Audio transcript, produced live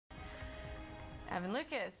Evan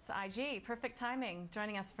Lucas, IG, perfect timing,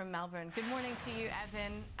 joining us from Melbourne. Good morning to you,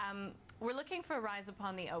 Evan. We're looking for a rise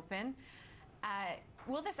upon the open.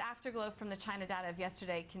 Will this afterglow from the China data of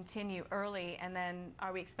yesterday continue early, and then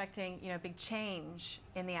are we expecting, big change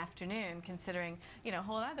in the afternoon, considering, a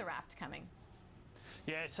whole other raft coming?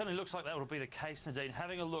 Yeah, it certainly looks like that will be the case, Nadine.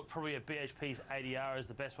 Having a look probably at BHP's ADR is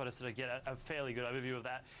the best way to sort of get a fairly good overview of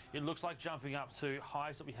that. It looks like jumping up to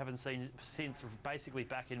highs that we haven't seen since basically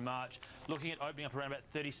back in March. Looking at opening up around about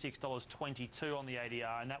 $36.22 on the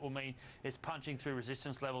ADR, and that will mean it's punching through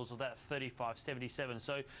resistance levels of that 35.77.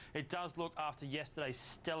 So it does look, after yesterday's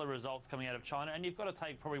stellar results coming out of China, and you've got to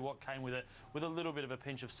take probably what came with it with a little bit of a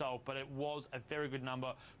pinch of salt, but it was a very good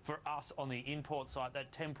number for us on the import side.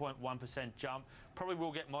 That 10.1% jump probably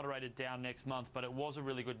will get moderated down next month, but it was a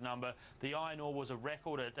really good number. The iron ore was a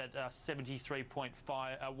record at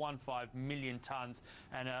 73.15 million tonnes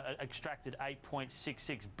and extracted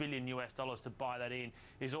 $8.66 billion to buy that in.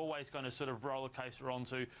 Is always going to sort of roller coaster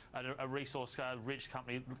onto a resource rich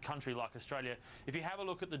country like Australia. If you have a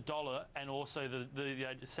look at the dollar and also the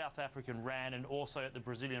South African rand and also at the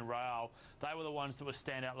Brazilian real, they were the ones that were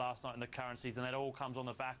standout last night in the currencies, and that all comes on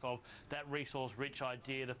the back of that resource rich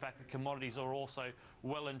idea, the fact that commodities are also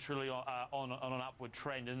well and truly on an upward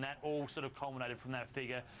trend, and that all sort of culminated from that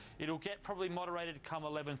figure. It'll get probably moderated come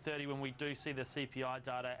 11:30 when we do see the CPI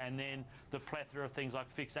data, and then the plethora of things like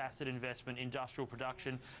fixed asset investment, industrial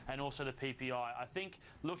production, and also the PPI. I think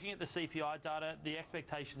looking at the CPI data, the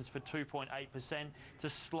expectations for 2.8%. It's a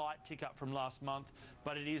slight tick up from last month,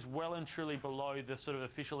 but it is well and truly below the sort of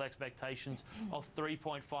official expectations of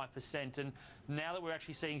 3.5%. And now that we're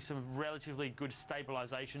actually seeing some relatively good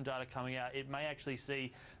stabilisation data coming out, it may actually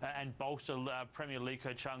see and bolster Premier Li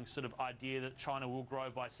Keqiang's sort of idea that China will grow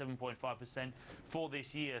by 7.5% for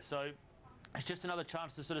this year. So it's just another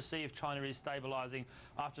chance to sort of see if China is stabilising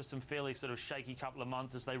after some fairly sort of shaky couple of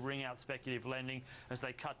months as they wring out speculative lending, as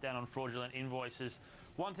they cut down on fraudulent invoices.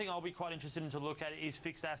 One thing I'll be quite interested in to look at is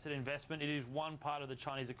fixed asset investment. It is one part of the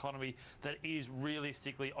Chinese economy that is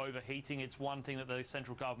realistically overheating. It's one thing that the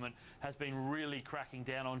central government has been really cracking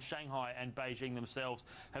down on. Shanghai and Beijing themselves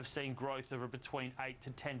have seen growth of between 8 to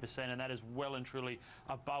 10%, and that is well and truly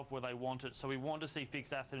above where they want it. So we want to see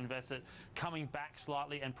fixed asset investment coming back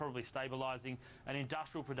slightly and probably stabilising. And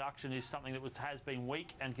industrial production is something that has been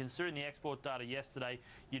weak, and considering the export data yesterday,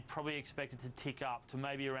 you'd probably expect it to tick up to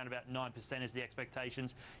maybe around about 9% is the expectations.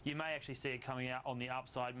 You may actually see it coming out on the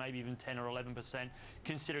upside, maybe even 10 or 11%,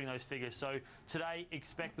 considering those figures. So today,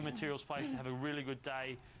 expect the materials place to have a really good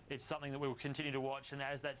day. It's something that we will continue to watch, and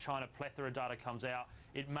as that China plethora data comes out,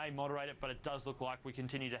 it may moderate it, but it does look like we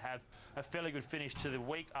continue to have a fairly good finish to the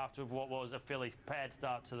week after what was a fairly bad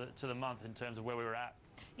start to the month in terms of where we were at.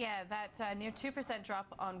 Yeah, that near 2% drop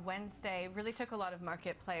on Wednesday really took a lot of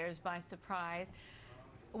market players by surprise.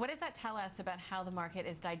 What does that tell us about how the market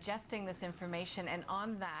is digesting this information? And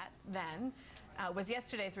on that, then, was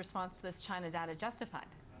yesterday's response to this China data justified?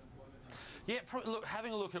 Yeah, look,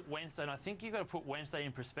 having a look at Wednesday, and I think you've got to put Wednesday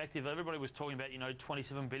in perspective. Everybody was talking about,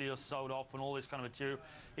 27 billion sold off and all this kind of material.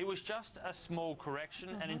 It was just a small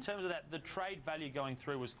correction, and in terms of that, the trade value going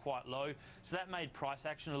through was quite low, so that made price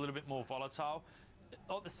action a little bit more volatile.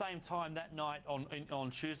 At the same time, that night,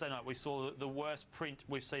 on Tuesday night, we saw the worst print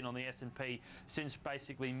we've seen on the S&P since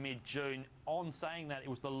basically mid-June. On saying that, it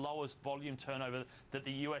was the lowest volume turnover that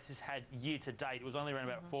the US has had year to date. It was only around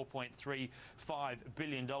about $4.35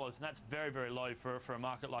 billion, and that's very, very low for a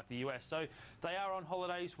market like the US. So they are on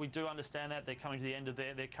holidays. We do understand that. They're coming to the end of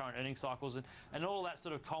their current earnings cycles, and all that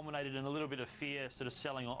sort of culminated in a little bit of fear sort of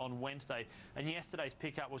selling on Wednesday. And yesterday's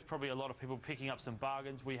pickup was probably a lot of people picking up some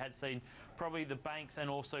bargains. We had seen probably the banks and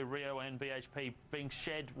also Rio and BHP being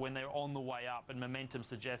shed when they're on the way up, and momentum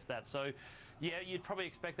suggests that. So yeah, you'd probably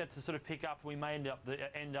expect that to sort of pick up. We may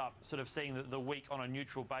end up sort of seeing the week on a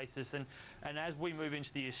neutral basis, and as we move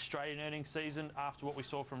into the Australian earnings season after what we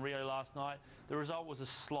saw from Rio last night, the result was a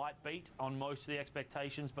slight beat on most of the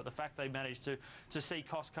expectations, but the fact they managed to see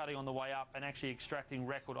cost cutting on the way up and actually extracting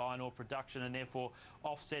record iron ore production and therefore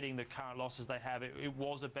offsetting the current losses they have, it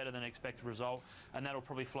was a better than expected result, and that'll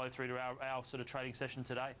probably flow through to our sort of trading session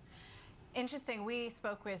today. Interesting. We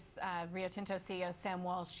spoke with Rio Tinto CEO Sam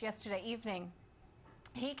Walsh yesterday evening.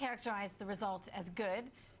 He characterized the result as good,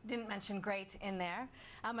 didn't mention great in there.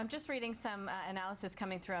 I'm just reading some analysis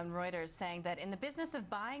coming through on Reuters saying that in the business of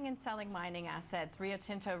buying and selling mining assets, Rio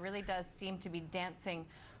Tinto really does seem to be dancing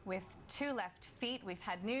with two left feet. We've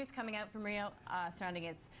had news coming out from Rio surrounding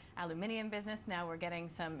its aluminium business. Now we're getting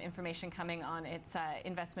some information coming on its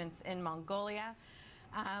investments in Mongolia.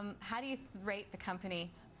 How do you rate the company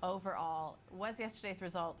overall? Was yesterday's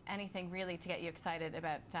result anything really to get you excited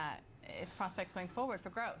about its prospects going forward for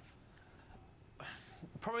growth?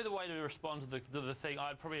 Probably the way to respond to the thing,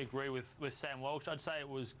 I'd probably agree with Sam Walsh. I'd say it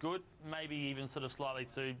was good, maybe even sort of slightly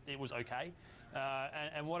too, it was okay.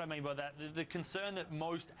 And what I mean by that, the concern that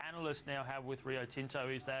most analysts now have with Rio Tinto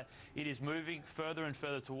is that it is moving further and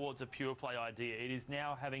further towards a pure play idea. It is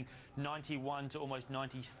now having 91 to almost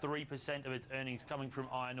 93% of its earnings coming from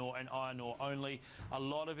iron ore and iron ore only. A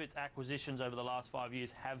lot of its acquisitions over the last 5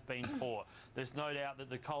 years have been poor. There's no doubt that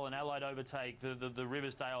the coal and allied overtake, the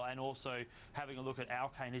Riversdale, and also having a look at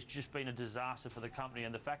Alkane has just been a disaster for the company.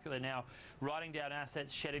 And the fact that they're now writing down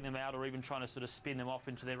assets, shedding them out, or even trying to sort of spin them off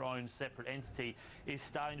into their own separate entity is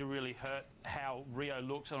starting to really hurt how Rio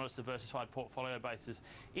looks on its diversified portfolio basis.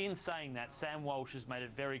 In saying that, Sam Walsh has made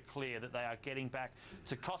it very clear that they are getting back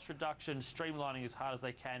to cost reduction, streamlining as hard as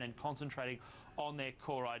they can, and concentrating on their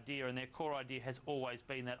core idea. And their core idea has always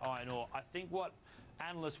been that iron ore. I think what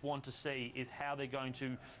analysts want to see is how they're going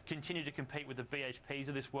to continue to compete with the BHPs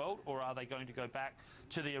of this world, or are they going to go back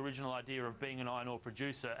to the original idea of being an iron ore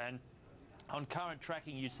producer? And on current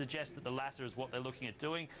tracking, you'd suggest that the latter is what they're looking at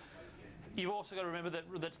doing. You've also got to remember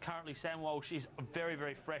that currently Sam Walsh is very,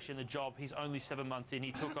 very fresh in the job. He's only 7 months in.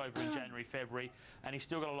 He took over in January, February, and he's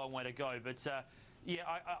still got a long way to go. But yeah,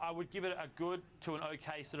 I would give it a good to an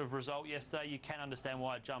okay sort of result yesterday. You can understand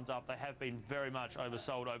why it jumped up. They have been very much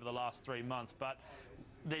oversold over the last 3 months, but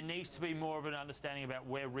there needs to be more of an understanding about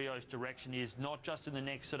where Rio's direction is, not just in the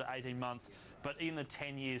next sort of 18 months, but in the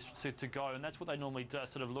 10 years to go. And that's what they normally do,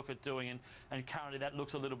 sort of look at doing, and currently that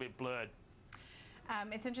looks a little bit blurred.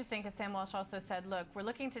 It's interesting because Sam Walsh also said, look, we're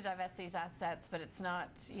looking to divest these assets, but it's not,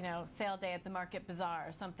 you know, sale day at the market bazaar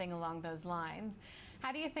or something along those lines.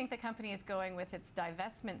 How do you think the company is going with its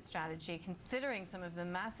divestment strategy, considering some of the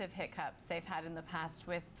massive hiccups they've had in the past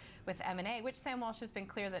with M&A, which Sam Walsh has been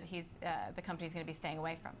clear that the company's going to be staying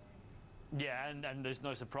away from? Yeah, and there's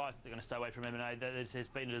no surprise that they're going to stay away from M&A. It has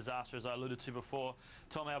been a disaster, as I alluded to before.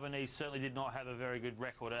 Tom Albanese certainly did not have a very good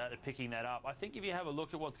record at picking that up. I think if you have a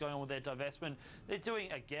look at what's going on with their divestment, they're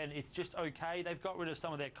doing, again, it's just okay. They've got rid of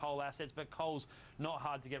some of their coal assets, but coal's not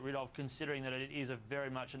hard to get rid of, considering that it is a very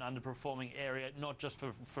much an underperforming area, not just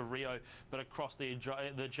for Rio, but across the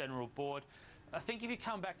general board. I think if you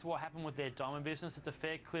come back to what happened with their diamond business, it's a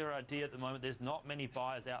fair, clear idea at the moment. There's not many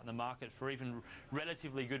buyers out in the market for even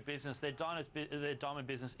relatively good business. Their diamond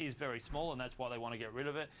business is very small, and that's why they want to get rid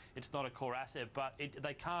of it. It's not a core asset, but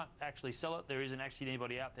they can't actually sell it. There isn't actually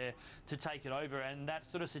anybody out there to take it over, and that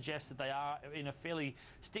sort of suggests that they are in a fairly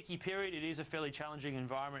sticky period. It is a fairly challenging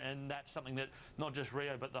environment, and that's something that not just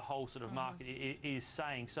Rio, but the whole sort of market is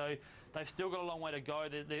saying. So they've still got a long way to go.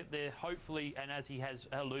 They're hopefully, and as he has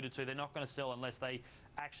alluded to, they're not going to sell unless they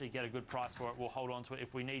actually get a good price for it. We'll hold on to it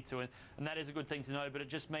if we need to, and that is a good thing to know, but it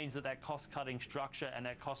just means that cost-cutting structure and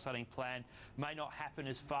that cost-cutting plan may not happen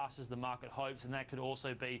as fast as the market hopes, and that could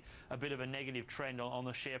also be a bit of a negative trend on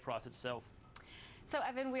the share price itself. So,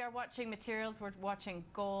 Evan, we are watching materials, we're watching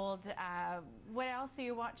gold. What else are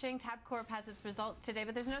you watching? Tabcorp has its results today,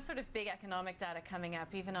 but there's no sort of big economic data coming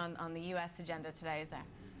up, even on the US agenda today, is there?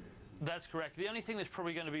 That's correct. The only thing that's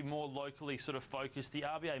probably going to be more locally sort of focused, the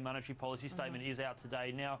RBA monetary policy statement is out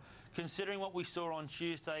today. Now, considering what we saw on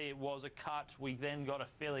Tuesday, it was a cut. We then got a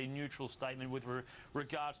fairly neutral statement with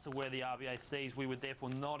regards to where the RBA sees. We would therefore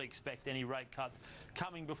not expect any rate cuts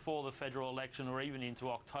coming before the federal election or even into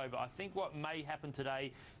October. I think what may happen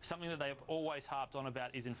today, something that they've always harped on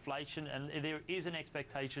about, is inflation, and there is an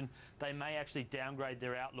expectation they may actually downgrade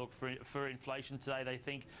their outlook for inflation today. They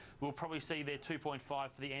think we'll probably see their 2.5 for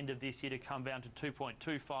the end of this year to come down to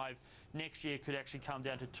 2.25. Next year could actually come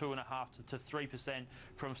down to 2.5% to 3%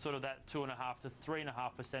 from sort of that 2.5% to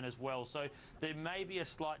 3.5% as well. So there may be a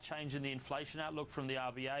slight change in the inflation outlook from the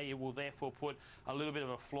RBA. It will therefore put a little bit of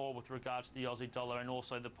a floor with regards to the Aussie dollar and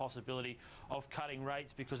also the possibility of cutting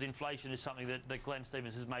rates, because inflation is something that Glenn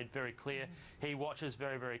Stevens has made very clear. He watches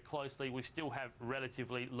very, very closely. We still have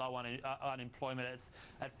relatively low unemployment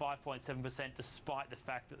at 5.7%, despite the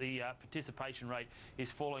fact that the participation rate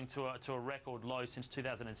is falling to a record low since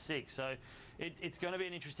 2006. So it's going to be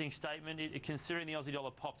an interesting statement. Considering the Aussie dollar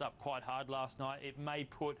popped up quite hard last night, it may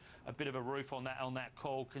put a bit of a roof on that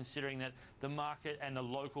call, considering that the market and the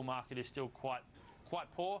local market is still quite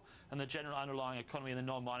poor, and the general underlying economy in the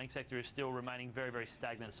non-mining sector is still remaining very, very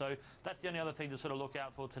stagnant. So that's the only other thing to sort of look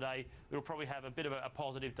out for today. It'll probably have a bit of a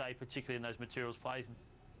positive day, particularly in those materials plays.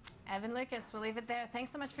 Evan Lucas, we'll leave it there. Thanks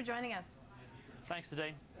so much for joining us. Thanks,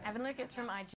 Nadine. Evan Lucas from IG.